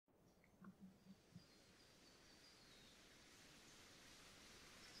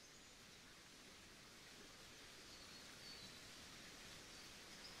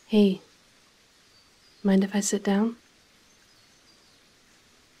Hey, mind if I sit down?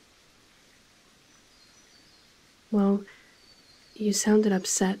 Well, you sounded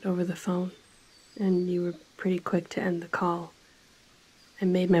upset over the phone, and you were pretty quick to end the call. I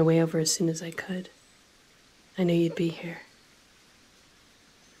made my way over as soon as I could. I knew you'd be here.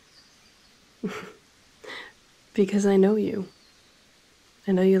 Because I know you.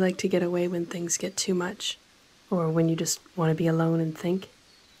 I know you like to get away when things get too much, or when you just want to be alone and think.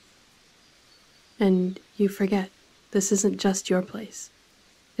 And you forget, this isn't just your place.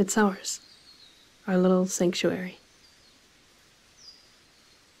 It's ours. Our little sanctuary.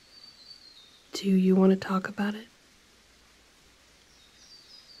 Do you want to talk about it?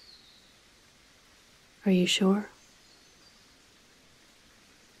 Are you sure?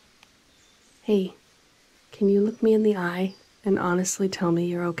 Hey, can you look me in the eye and honestly tell me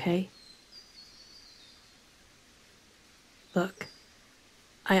you're okay? Look,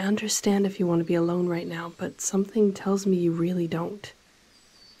 I understand if you want to be alone right now, but something tells me you really don't.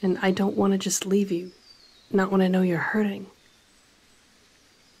 And I don't want to just leave you, not when I know you're hurting.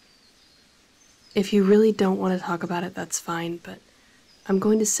 If you really don't want to talk about it, that's fine, but I'm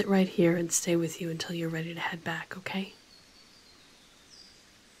going to sit right here and stay with you until you're ready to head back, okay?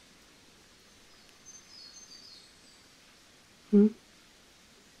 Hmm?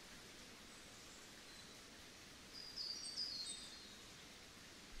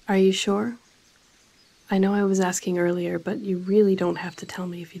 Are you sure? I know I was asking earlier, but you really don't have to tell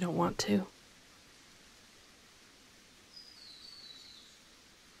me if you don't want to.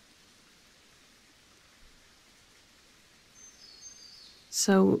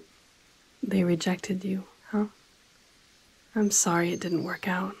 So, they rejected you, huh? I'm sorry it didn't work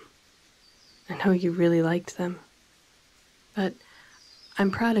out. I know you really liked them. But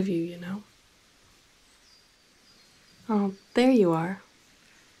I'm proud of you, you know? Oh, there you are.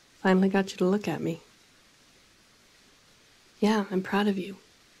 Finally got you to look at me. Yeah, I'm proud of you.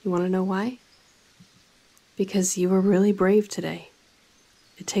 You want to know why? Because you were really brave today.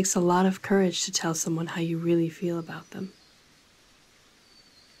 It takes a lot of courage to tell someone how you really feel about them.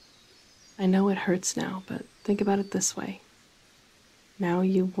 I know it hurts now, but think about it this way. Now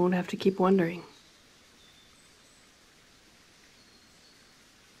you won't have to keep wondering.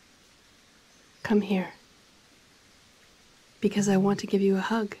 Come here. Because I want to give you a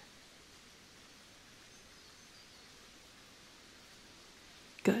hug.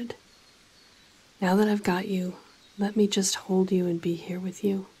 Good. Now that I've got you, let me just hold you and be here with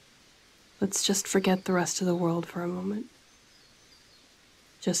you. Let's just forget the rest of the world for a moment.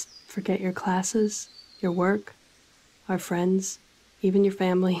 Just forget your classes, your work, our friends, even your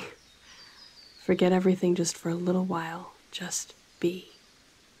family. Forget everything just for a little while. Just be.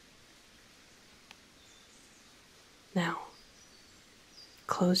 Now,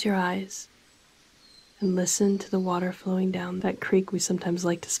 close your eyes and listen to the water flowing down that creek we sometimes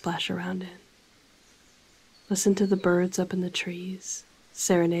like to splash around in. Listen to the birds up in the trees,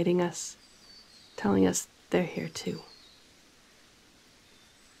 serenading us, telling us they're here too.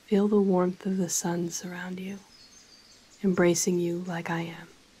 Feel the warmth of the sun surround you, embracing you like I am.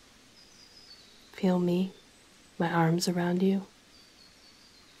 Feel me, my arms around you.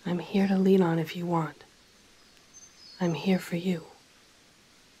 I'm here to lean on if you want. I'm here for you.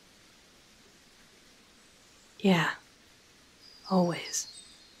 Yeah, always.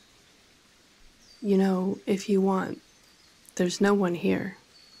 You know, if you want, there's no one here.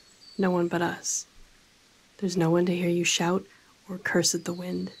 No one but us. There's no one to hear you shout or curse at the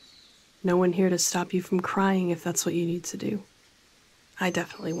wind. No one here to stop you from crying if that's what you need to do. I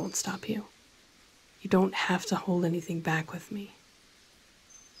definitely won't stop you. You don't have to hold anything back with me.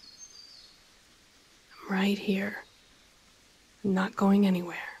 I'm right here. I'm not going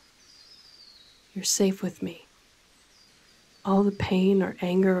anywhere. You're safe with me. All the pain or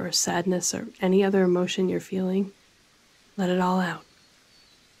anger or sadness or any other emotion you're feeling, let it all out.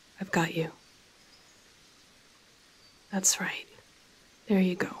 I've got you. That's right. There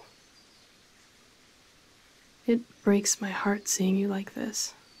you go. It breaks my heart seeing you like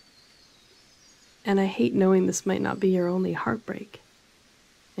this. And I hate knowing this might not be your only heartbreak.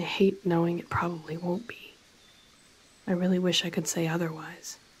 I hate knowing it probably won't be. I really wish I could say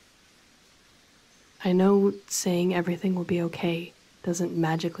otherwise. I know saying everything will be okay doesn't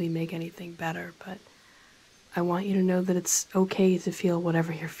magically make anything better, but I want you to know that it's okay to feel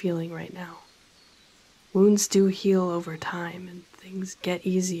whatever you're feeling right now. Wounds do heal over time and things get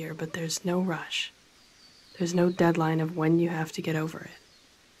easier, but there's no rush. There's no deadline of when you have to get over it.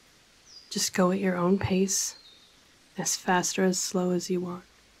 Just go at your own pace, as fast or as slow as you want.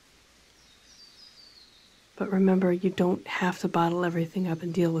 But remember, you don't have to bottle everything up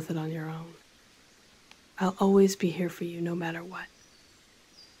and deal with it on your own. I'll always be here for you no matter what.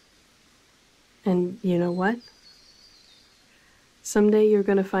 And you know what? Someday you're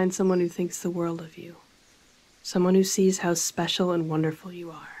going to find someone who thinks the world of you. Someone who sees how special and wonderful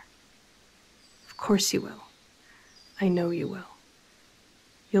you are. Of course you will. I know you will.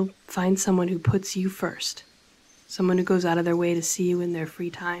 You'll find someone who puts you first. Someone who goes out of their way to see you in their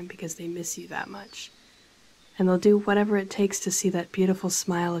free time because they miss you that much. And they'll do whatever it takes to see that beautiful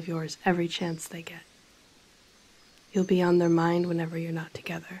smile of yours every chance they get. You'll be on their mind whenever you're not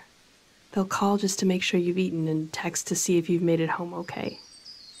together. They'll call just to make sure you've eaten and text to see if you've made it home okay.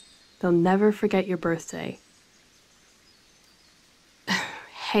 They'll never forget your birthday.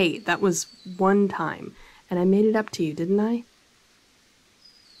 Hey, that was one time, and I made it up to you, didn't I?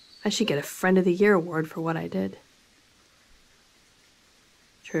 I should get a Friend of the Year award for what I did.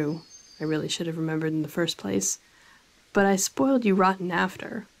 True, I really should have remembered in the first place. But I spoiled you rotten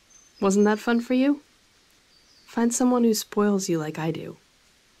after. Wasn't that fun for you? Find someone who spoils you like I do.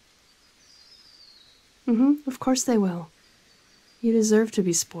 Of course they will. You deserve to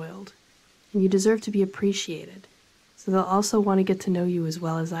be spoiled, and you deserve to be appreciated, so they'll also want to get to know you as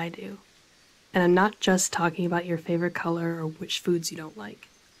well as I do. And I'm not just talking about your favorite color or which foods you don't like.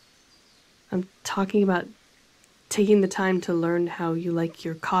 I'm talking about taking the time to learn how you like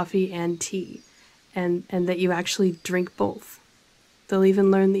your coffee and tea, and that you actually drink both. They'll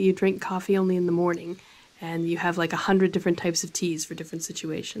even learn that you drink coffee only in the morning, and you have like 100 different types of teas for different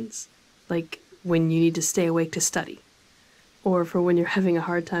situations. Like when you need to stay awake to study, or for when you're having a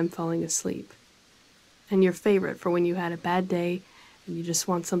hard time falling asleep. And your favorite for when you had a bad day and you just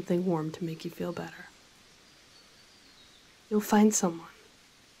want something warm to make you feel better. You'll find someone,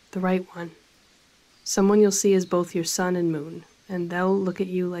 the right one. Someone you'll see as both your sun and moon, and they'll look at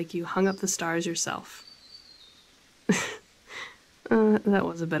you like you hung up the stars yourself. That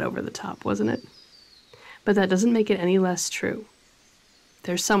was a bit over the top, wasn't it? But that doesn't make it any less true.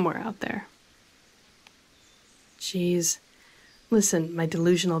 They're somewhere out there. Jeez. Listen, my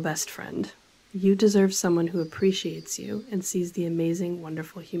delusional best friend. You deserve someone who appreciates you and sees the amazing,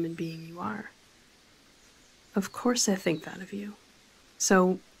 wonderful human being you are. Of course I think that of you.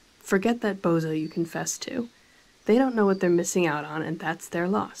 So, forget that bozo you confess to. They don't know what they're missing out on, and that's their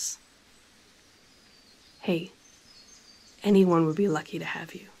loss. Hey, anyone would be lucky to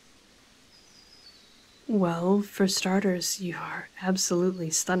have you. Well, for starters, you are absolutely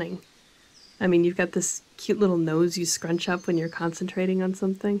stunning. I mean, you've got this cute little nose you scrunch up when you're concentrating on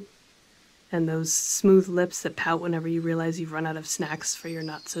something, and those smooth lips that pout whenever you realize you've run out of snacks for your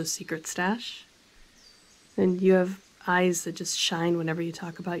not-so-secret stash. And you have eyes that just shine whenever you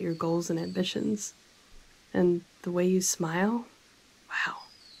talk about your goals and ambitions. And the way you smile, wow.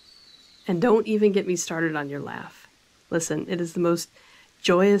 And don't even get me started on your laugh. Listen, it is the most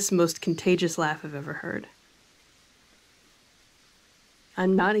joyous, most contagious laugh I've ever heard.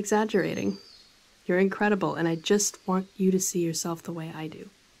 I'm not exaggerating. You're incredible, and I just want you to see yourself the way I do.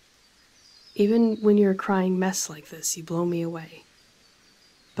 Even when you're a crying mess like this, you blow me away.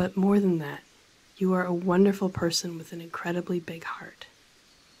 But more than that, you are a wonderful person with an incredibly big heart.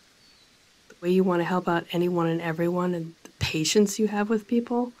 The way you want to help out anyone and everyone, and the patience you have with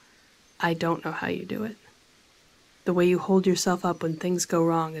people, I don't know how you do it. The way you hold yourself up when things go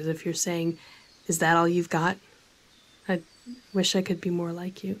wrong as if you're saying, "Is that all you've got?" I wish I could be more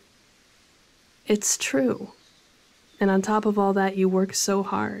like you. It's true. And on top of all that, you work so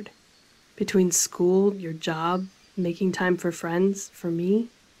hard. Between school, your job, making time for friends, for me,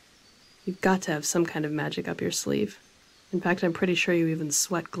 you've got to have some kind of magic up your sleeve. In fact, I'm pretty sure you even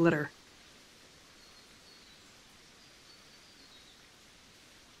sweat glitter.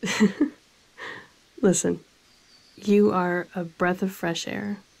 Listen, you are a breath of fresh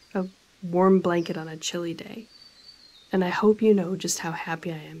air, a warm blanket on a chilly day, and I hope you know just how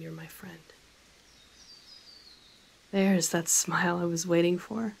happy I am you're my friend. There's that smile I was waiting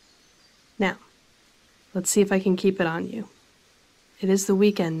for. Now, let's see if I can keep it on you. It is the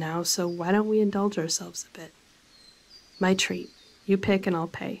weekend now, so why don't we indulge ourselves a bit? My treat. You pick and I'll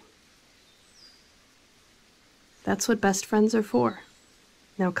pay. That's what best friends are for.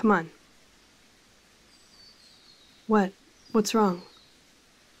 Now come on. What? What's wrong?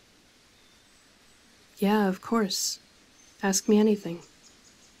 Yeah, of course. Ask me anything.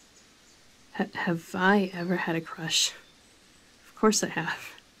 Have I ever had a crush? Of course I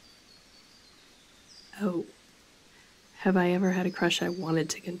have. Oh. Have I ever had a crush I wanted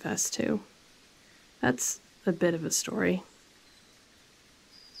to confess to? That's a bit of a story.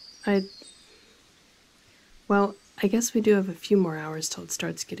 Well, I guess we do have a few more hours till it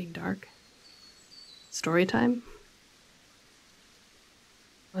starts getting dark. Story time?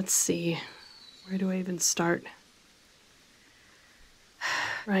 Let's see. Where do I even start?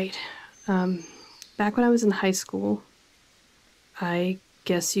 Right. Back when I was in high school, I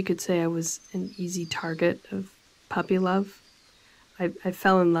guess you could say I was an easy target of puppy love. I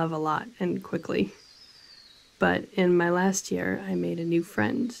fell in love a lot and quickly. But in my last year, I made a new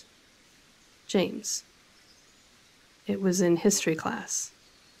friend, James. It was in history class.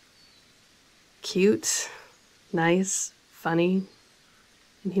 Cute, nice, funny,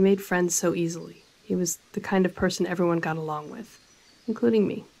 and he made friends so easily. He was the kind of person everyone got along with, including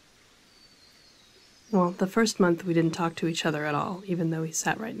me. Well, the first month we didn't talk to each other at all, even though he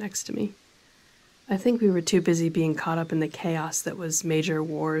sat right next to me. I think we were too busy being caught up in the chaos that was major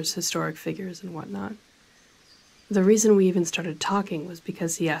wars, historic figures, and whatnot. The reason we even started talking was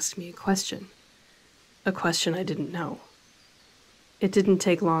because he asked me a question I didn't know. It didn't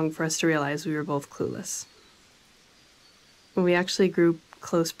take long for us to realize we were both clueless. We actually grew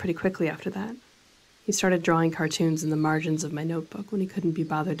close pretty quickly after that. He started drawing cartoons in the margins of my notebook when he couldn't be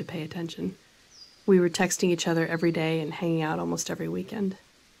bothered to pay attention. We were texting each other every day and hanging out almost every weekend.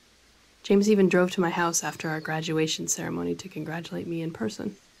 James even drove to my house after our graduation ceremony to congratulate me in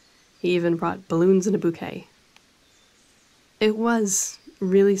person. He even brought balloons and a bouquet. It was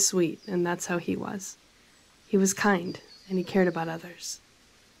really sweet, and that's how he was. He was kind, and he cared about others.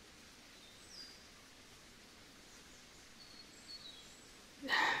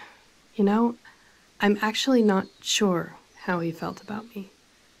 You know, I'm actually not sure how he felt about me.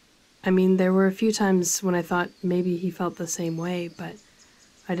 I mean, there were a few times when I thought maybe he felt the same way, but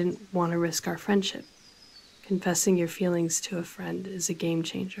I didn't want to risk our friendship. Confessing your feelings to a friend is a game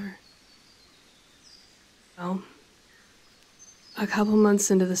changer. Well, a couple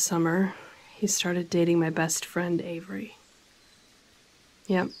months into the summer, he started dating my best friend, Avery.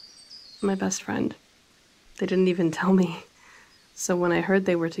 Yep, my best friend. They didn't even tell me. So when I heard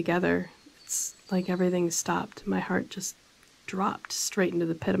they were together, it's like everything stopped. My heart just dropped straight into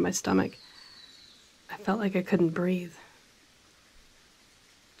the pit of my stomach. I felt like I couldn't breathe.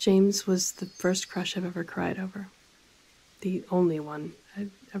 James was the first crush I've ever cried over. The only one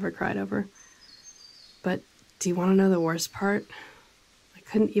I've ever cried over. But do you want to know the worst part? I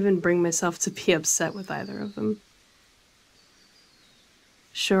couldn't even bring myself to be upset with either of them.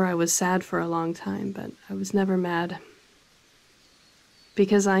 Sure, I was sad for a long time, but I was never mad.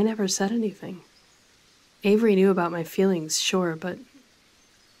 Because I never said anything. Avery knew about my feelings, sure, but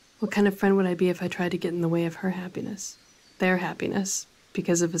what kind of friend would I be if I tried to get in the way of her happiness? Their happiness,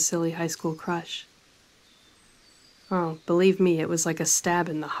 because of a silly high school crush. Oh, believe me, it was like a stab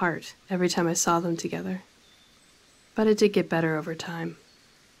in the heart every time I saw them together. But it did get better over time.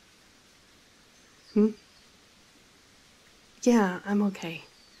 Yeah, I'm okay.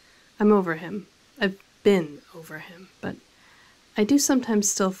 I'm over him. I've been over him, but I do sometimes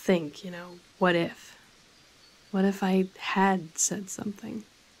still think, what if? What if I had said something?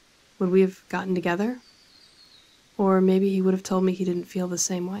 Would we have gotten together? Or maybe he would have told me he didn't feel the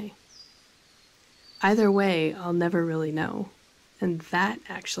same way. Either way, I'll never really know, and that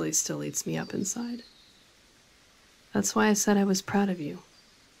actually still eats me up inside. That's why I said I was proud of you.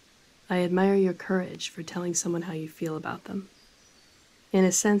 I admire your courage for telling someone how you feel about them. In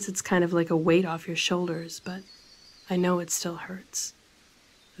a sense, it's kind of like a weight off your shoulders, but I know it still hurts.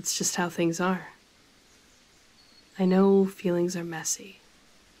 That's just how things are. I know feelings are messy.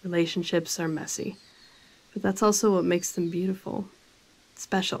 Relationships are messy. But that's also what makes them beautiful,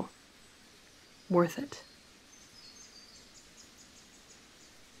 special, worth it.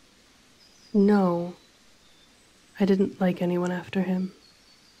 No, I didn't like anyone after him.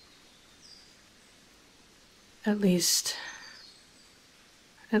 At least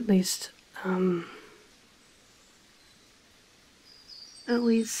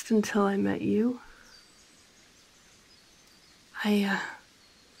until I met you. Yeah.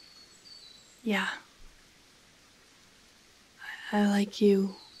 I like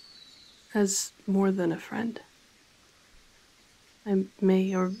you as more than a friend. I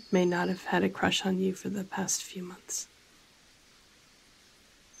may or may not have had a crush on you for the past few months.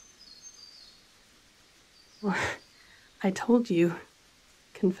 Well, I told you,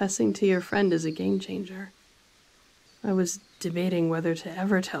 confessing to your friend is a game changer. I was debating whether to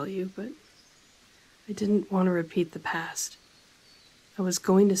ever tell you, but I didn't want to repeat the past. I was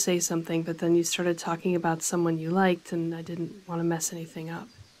going to say something, but then you started talking about someone you liked, and I didn't want to mess anything up.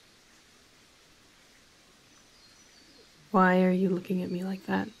 Why are you looking at me like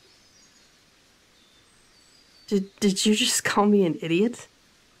that? Did you just call me an idiot?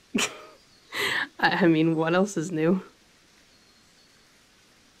 I mean, what else is new?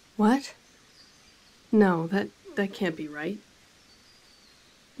 What? No, that can't be right.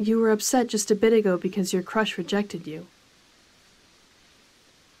 You were upset just a bit ago because your crush rejected you.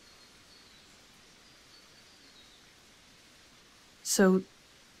 So,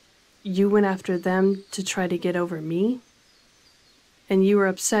 you went after them to try to get over me? And you were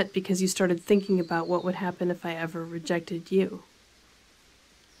upset because you started thinking about what would happen if I ever rejected you.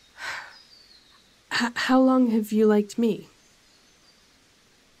 How long have you liked me?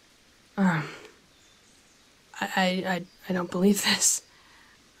 I don't believe this.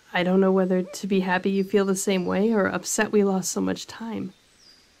 I don't know whether to be happy you feel the same way or upset we lost so much time.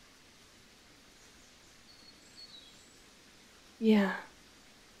 Yeah.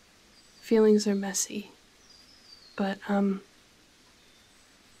 Feelings are messy. But, I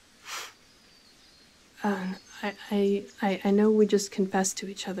know we just confessed to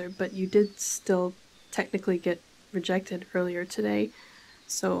each other, but you did still technically get rejected earlier today,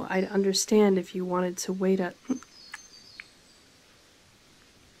 so I'd understand if you wanted to wait a.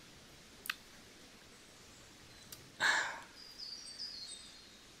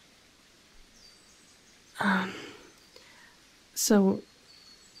 So,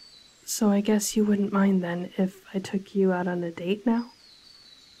 so I guess you wouldn't mind then if I took you out on a date now?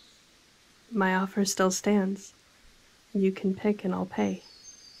 My offer still stands. You can pick and I'll pay.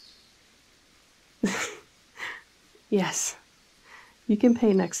 Yes, you can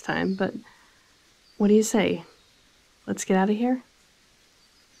pay next time, but what do you say? Let's get out of here?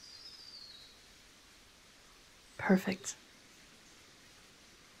 Perfect.